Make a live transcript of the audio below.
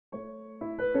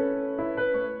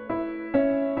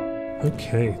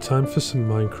Okay, time for some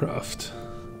Minecraft.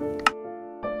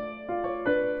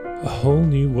 A whole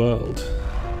new world.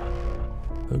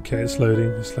 Okay, it's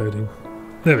loading, it's loading.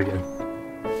 There we go.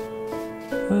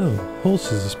 Oh,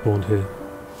 horses are spawned here.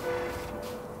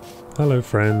 Hello,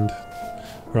 friend.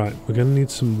 Right, we're going to need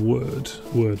some wood.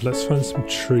 Let's find some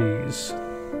trees.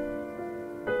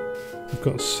 We've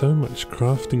got so much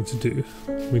crafting to do.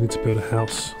 We need to build a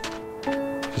house.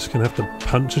 Just going to have to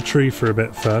punch a tree for a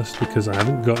bit first because I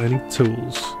haven't got any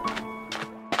tools.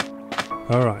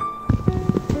 Alright.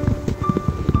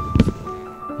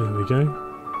 There we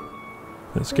go.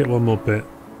 Let's get one more bit.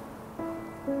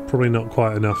 Probably not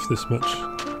quite enough this much.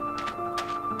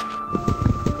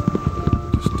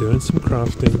 Just doing some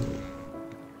crafting.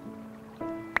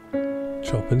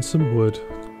 Chopping some wood.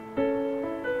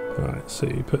 Right, so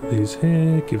you put these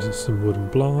here, gives us some wooden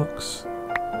blocks.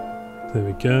 There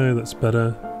we go, that's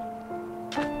better.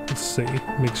 Let's see,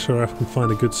 make sure I can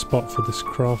find a good spot for this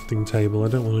crafting table. I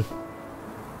don't want to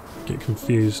get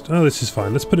confused. Oh, this is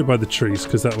fine. Let's put it by the trees,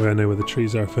 because that way I know where the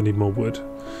trees are if I need more wood.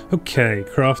 Okay,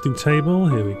 crafting table,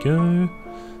 here we go.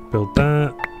 Build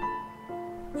that.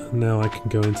 And now I can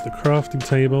go into the crafting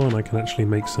table and I can actually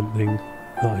make something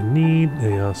that I need.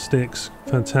 There you are, sticks.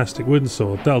 Fantastic, wooden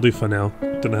sword. That'll do for now.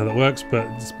 Don't know how that works, but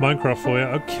it's Minecraft for you.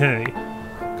 Okay.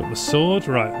 Got the sword.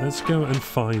 Right, let's go and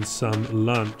find some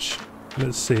lunch.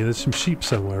 Let's see, there's some sheep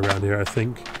somewhere around here, I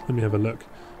think. Let me have a look.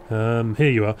 Here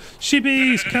you are.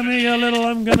 Sheepies! Come here, you little...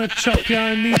 I'm gonna chop you.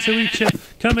 I need to eat you.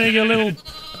 Come here, you little...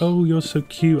 Oh, you're so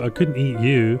cute. I couldn't eat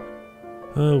you.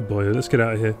 Oh boy, let's get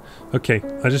out of here. Okay,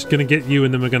 I'm just gonna get you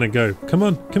and then we're gonna go. Come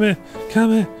on, come here.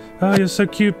 Come here. Oh, you're so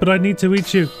cute, but I need to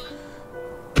eat you.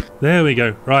 There we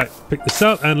go. Right, pick this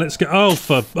up and let's go. Oh,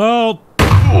 for... Oh!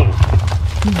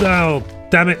 Oh,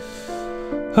 damn it.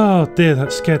 Oh dear,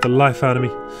 that scared the life out of me.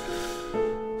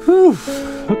 Whew.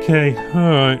 Okay,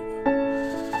 alright.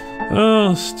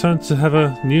 Oh, it's time to have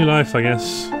a new life, I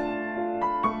guess.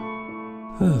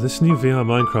 Oh, this new VR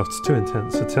Minecraft's too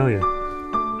intense, I tell you.